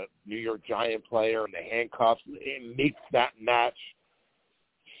there and the New York Giant player and the handcuffs, it makes that match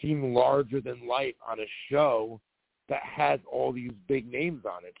seem larger than life on a show that has all these big names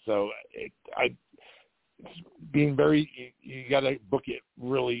on it. So it's being you got to book it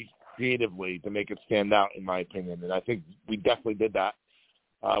really creatively to make it stand out, in my opinion. And I think we definitely did that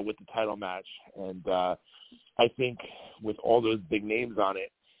with the title match. And I think with all those big names on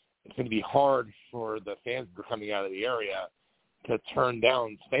it, it's going to be hard for the fans that are coming out of the area to turn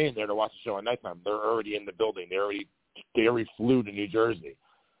down staying there to watch the show at nighttime. They're already in the building. They already flew to New Jersey.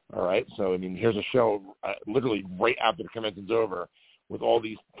 All right. So, I mean, here's a show literally right after the convention's over with all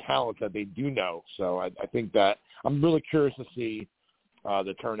these talents that they do know. So I think that I'm really curious to see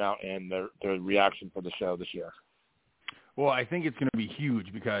the turnout and the reaction for the show this year. Well, I think it's going to be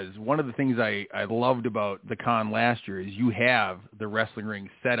huge because one of the things I loved about the con last year is you have the wrestling ring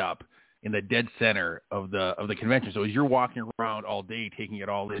set up in the dead center of the convention. So as you're walking around all day, taking it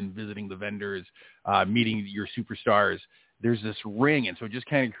all in, visiting the vendors, meeting your superstars, there's this ring. And so it just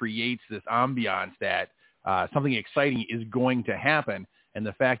kind of creates this ambiance that something exciting is going to happen. And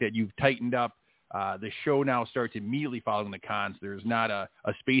the fact that you've tightened up, the show now starts immediately following the cons. There's not a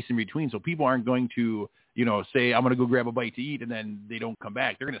space in between. So people aren't going to, say, I'm going to go grab a bite to eat, and then they don't come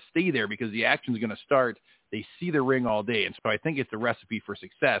back. They're going to stay there because the action's going to start. They see the ring all day. And so I think it's a recipe for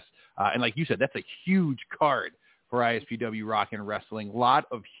success. And like you said, that's a huge card for ISPW Rock and Wrestling. A lot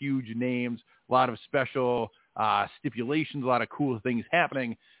of huge names, a lot of special stipulations, a lot of cool things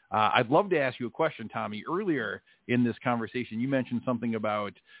happening. I'd love to ask you a question, Tommy. Earlier in this conversation, you mentioned something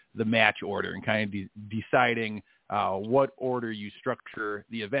about the match order and kind of deciding what order you structure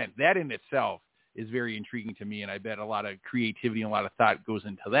the event. That in itself is very intriguing to me, and I bet a lot of creativity and a lot of thought goes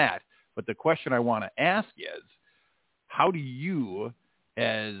into that. But the question I want to ask is, how do you,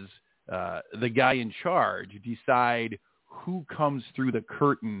 as the guy in charge, decide who comes through the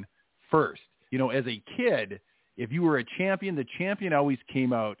curtain first? As a kid, if you were a champion, the champion always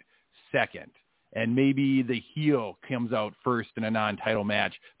came out second, and maybe the heel comes out first in a non-title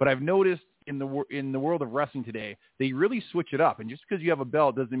match. But I've noticed in the world of wrestling today, they really switch it up. And just because you have a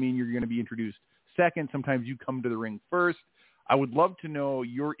belt doesn't mean you're going to be introduced second. Sometimes you come to the ring first. I would love to know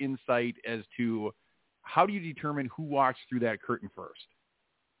your insight as to how do you determine who walks through that curtain first?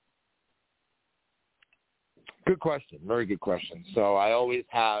 Good question. Very good question. So I always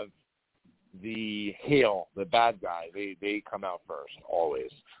have the heel, the bad guy. They come out first, always.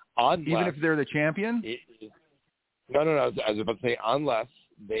 Unless, even if they're the champion? No. I was about to say unless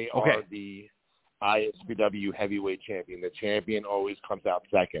they are the ISPW heavyweight champion. The champion always comes out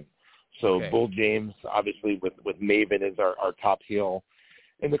second. So Bull James, obviously, with Maven is our top heel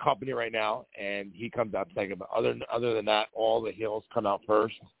in the company right now, and he comes out second. But other than that, all the heels come out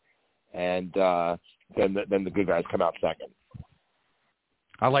first, and then the good guys come out second.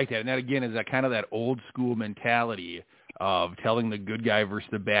 I like that. And that, again, is that kind of that old school mentality of telling the good guy versus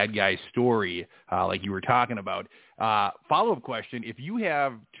the bad guy story, like you were talking about. Follow-up question, if you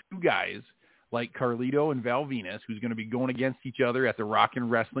have two guys like Carlito and Val Venus, who's going to be going against each other at the Rock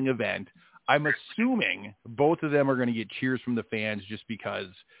and Wrestling event, I'm assuming both of them are going to get cheers from the fans just because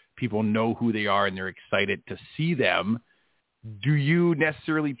people know who they are and they're excited to see them. Do you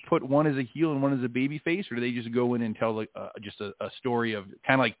necessarily put one as a heel and one as a baby face, or do they just go in and tell just a story of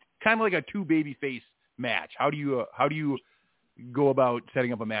kind of like a two baby face match? How do you go about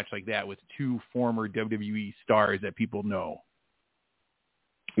setting up a match like that with two former WWE stars that people know?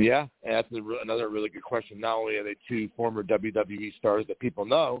 Yeah, that's another really good question. Not only are they two former WWE stars that people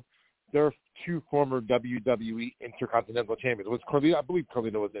know, they're two former WWE Intercontinental Champions. I believe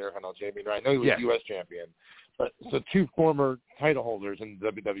Carlito was the Intercontinental Champion, right? I know he was U.S. champion. But so two former title holders in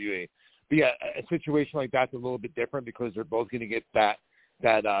WWE. But yeah, a situation like that's a little bit different because they're both going to get that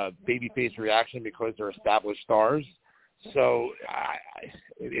babyface reaction because they're established stars. So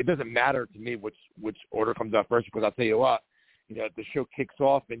it doesn't matter to me which order comes out first, because I'll tell you what, the show kicks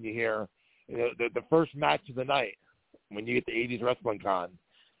off and you hear the first match of the night when you get the 80s Wrestling Con,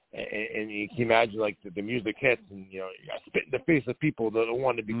 and you can imagine like the music hits and you spit in the face of people that don't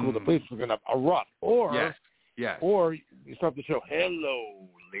want to be cool. The place is going to erupt, or you start the show, hello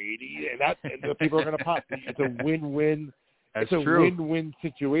lady, and the people are going to pop. It's a win-win. It's a win-win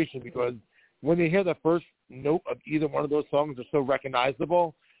situation, because when they hear the first note of either one of those songs, they're so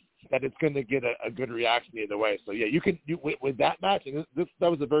recognizable that it's going to get a good reaction either way. So yeah, you can with that match, and that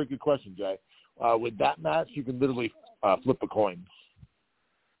was a very good question, Jay. With that match, you can literally flip a coin.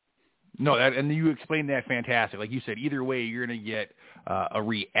 No, and you explained that fantastic. Like you said, either way, you're going to get a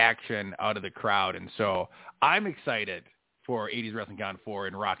reaction out of the crowd. And so I'm excited for 80s Wrestling Con 4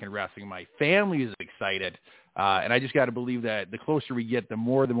 and Rock and Wrestling. My family is excited. And I just got to believe that the closer we get, the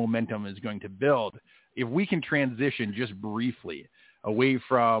more the momentum is going to build. If we can transition just briefly away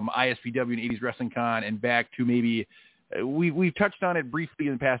from ISPW and 80s Wrestling Con and back to maybe we've touched on it briefly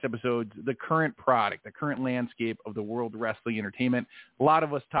in past episodes, the current product, the current landscape of the world wrestling entertainment. A lot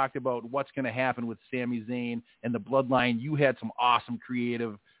of us talked about what's going to happen with Sami Zayn and the Bloodline. You had some awesome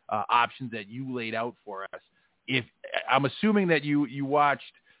creative options that you laid out for us. If I'm assuming that you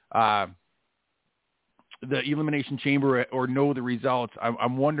watched the Elimination Chamber or know the results,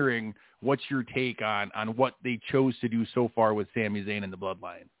 I'm wondering what's your take on what they chose to do so far with Sami Zayn and the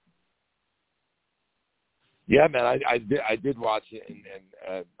Bloodline. Yeah, man, I did watch it,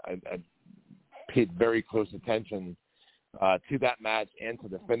 and I paid very close attention to that match and to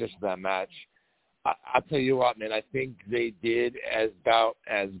the finish of that match. I'll tell you what, man, I think they did about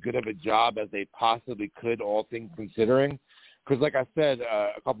as good of a job as they possibly could, all things considering. Because like I said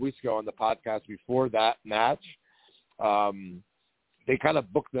a couple weeks ago on the podcast before that match, they kind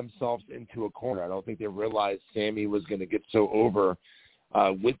of booked themselves into a corner. I don't think they realized Sami was going to get so over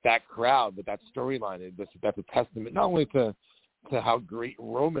with that crowd, with that storyline. That's a testament not only to how great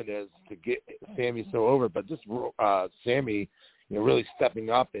Roman is to get Sami so over, but just Sami, really stepping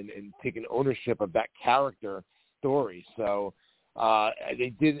up and taking ownership of that character story. So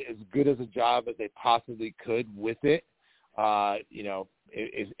they did as good as a job as they possibly could with it.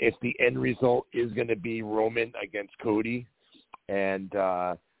 If the end result is going to be Roman against Cody, and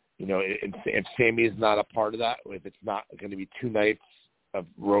if Sami is not a part of that, if it's not going to be 2 nights of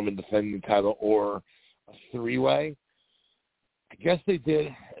Roman defending the title or a 3-way, I guess they did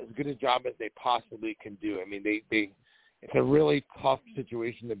as good a job as they possibly can do. I mean, it's a really tough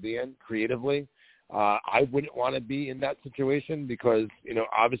situation to be in creatively. I wouldn't want to be in that situation because,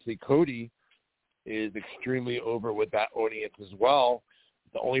 obviously Cody is extremely over with that audience as well.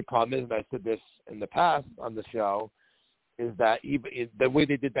 The only problem is, and I said this in the past on the show, is that even the way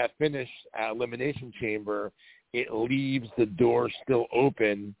they did that finish at Elimination Chamber, it leaves the door still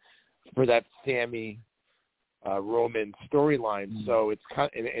open for that Sami Roman storyline. Mm-hmm. So it's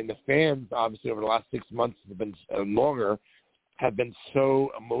and the fans obviously over the last 6 months have been longer have been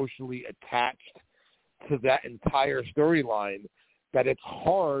so emotionally attached to that entire storyline that it's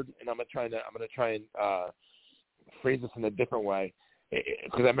hard. And I'm gonna try and phrase this in a different way,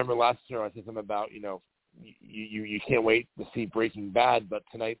 because I remember last year I said something about you can't wait to see Breaking Bad, but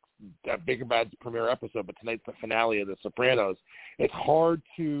tonight's Breaking Bad's premiere episode, but tonight's the finale of The Sopranos. It's hard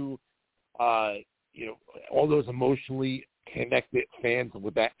to all those emotionally connected fans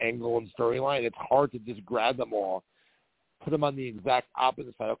with that angle and storyline. It's hard to just grab them all, put them on the exact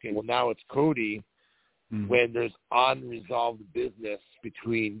opposite side. Okay, well now it's Cody, when there's unresolved business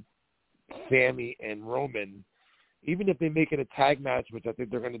between Sami and Roman. Even if they make it a tag match, which I think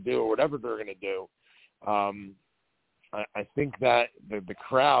they're going to do, or whatever they're going to do, I think that the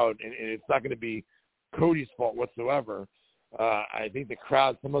crowd, and it's not going to be Cody's fault whatsoever. I think the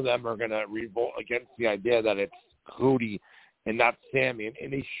crowd, some of them are going to revolt against the idea that it's Cody and not Sami,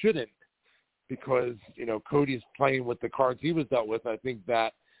 and they shouldn't, because Cody's playing with the cards he was dealt with. I think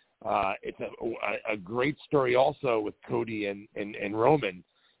that it's a great story also with Cody and Roman,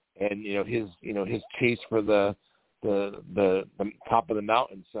 and his chase for the top of the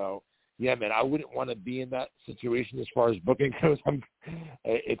mountain. So yeah, man, I wouldn't want to be in that situation as far as booking goes.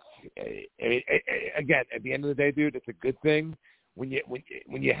 Again, at the end of the day, dude, it's a good thing when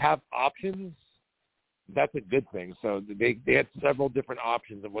you have options. That's a good thing. So they had several different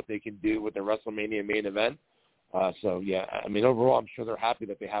options of what they can do with the WrestleMania main event. So yeah, I mean, overall, I'm sure they're happy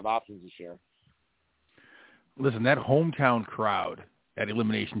that they have options this year. Listen, that hometown crowd at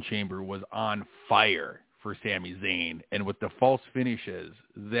Elimination Chamber was on fire for Sami Zayn, and with the false finishes,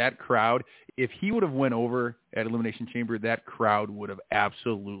 that crowd, if he would have went over at Elimination Chamber, that crowd would have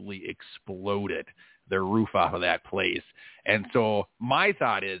absolutely exploded the roof off of that place. And so my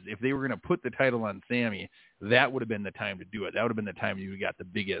thought is, if they were going to put the title on Sami, that would have been the time to do it. That would have been the time you got the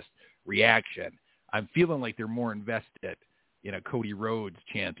biggest reaction. I'm feeling like they're more invested in a Cody Rhodes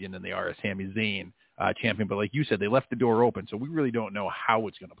champion than they are a Sami Zayn champion. But like you said, they left the door open, so we really don't know how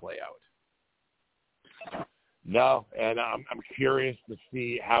it's going to play out. No, and I'm curious to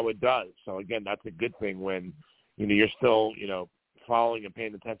see how it does. So again, that's a good thing when you're still following and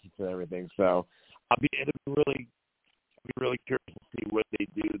paying attention to everything. So it'll be really curious to see what they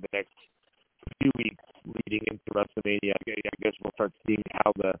do the next few weeks leading into WrestleMania. I guess we'll start seeing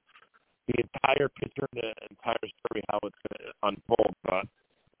how the entire picture and the entire story, how it's going to unfold. But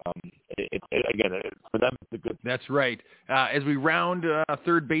for them, it's a good thing. That's right. As we round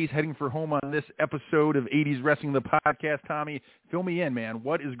third base, heading for home on this episode of 80s Wrestling, the podcast, Tommy, fill me in, man.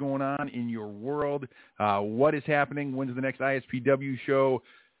 What is going on in your world? What is happening? When's the next ISPW show?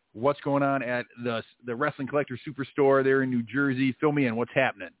 What's going on at the Wrestling Collector Superstore there in New Jersey? Fill me in. What's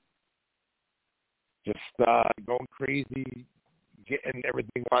happening? just going crazy, getting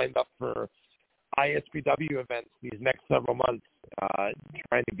everything lined up for ISPW events these next several months,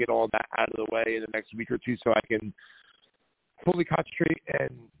 trying to get all that out of the way in the next week or two so I can fully concentrate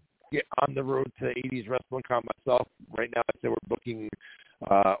and get on the road to 80s Wrestling Con myself. Right now, I say we're booking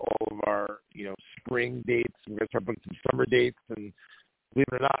all of our, spring dates. We're going to start booking some summer dates and, believe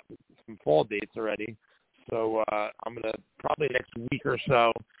it or not, some fall dates already. So I'm going to, probably next week or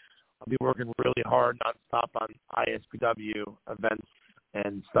so, I'll be working really hard, nonstop on ISPW events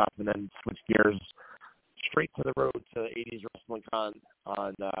and stuff, and then switch gears straight to the road to 80s Wrestling Con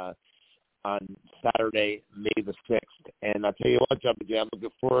on Saturday, May the 6th. And I'll tell you what, Jumpin' Jay, I'm looking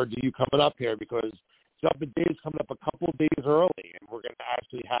forward to you coming up here because Jumpin' Jay is coming up a couple of days early, and we're going to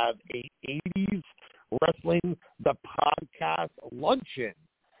actually have a 80s Wrestling, the podcast luncheon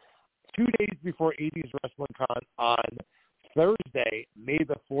 2 days before 80s Wrestling Con on Thursday, May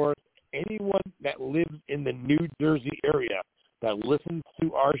the 4th. Anyone that lives in the New Jersey area that listens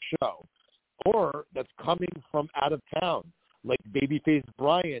to our show or that's coming from out of town, like Babyface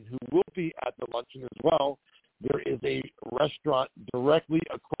Brian, who will be at the luncheon as well, there is a restaurant directly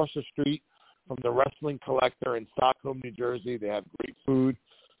across the street from the Wrestling Collector in Stockholm, New Jersey. They have great food.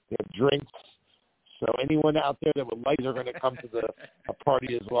 They have drinks. So anyone out there that would like, they're going to come to a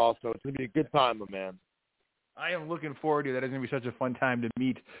party as well. So it's going to be a good time, my man. I am looking forward to that. It's going to be such a fun time to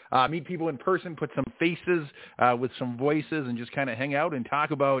meet people in person, put some faces with some voices, and just kind of hang out and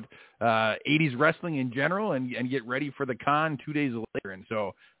talk about 80s wrestling in general and get ready for the con 2 days later. And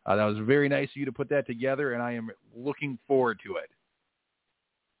so that was very nice of you to put that together, and I am looking forward to it.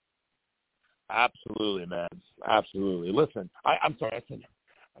 Absolutely, man. Absolutely. Listen, I'm sorry. I think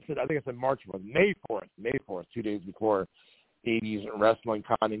I said March 4th. May 4th, 2 days before 80s Wrestling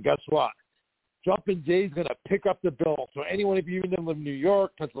Con. And guess what? Jumpin' Jay's going to pick up the bill. So anyone, if you even live in New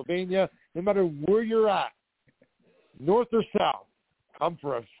York, Pennsylvania, no matter where you're at, north or south, come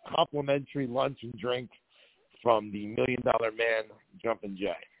for a complimentary lunch and drink from the $1 Million Man, Jumpin'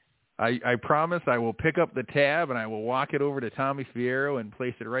 Jay. I promise I will pick up the tab and I will walk it over to Tommy Fierro and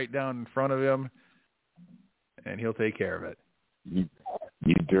place it right down in front of him, and he'll take care of it.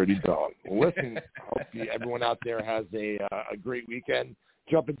 You dirty dog. Listen, hope everyone out there has a great weekend.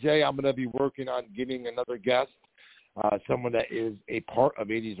 Jumpin' Jay, I'm going to be working on getting another guest, someone that is a part of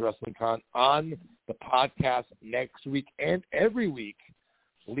 80s Wrestling Con on the podcast next week and every week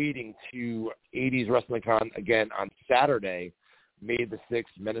leading to 80s Wrestling Con again on Saturday, May the 6th,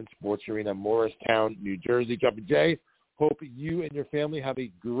 Men in Sports Arena, Morristown, New Jersey. Jumpin' Jay, hope you and your family have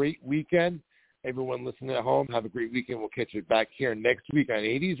a great weekend. Everyone listening at home, have a great weekend. We'll catch you back here next week on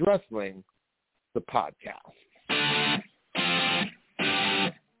 80s Wrestling, the podcast.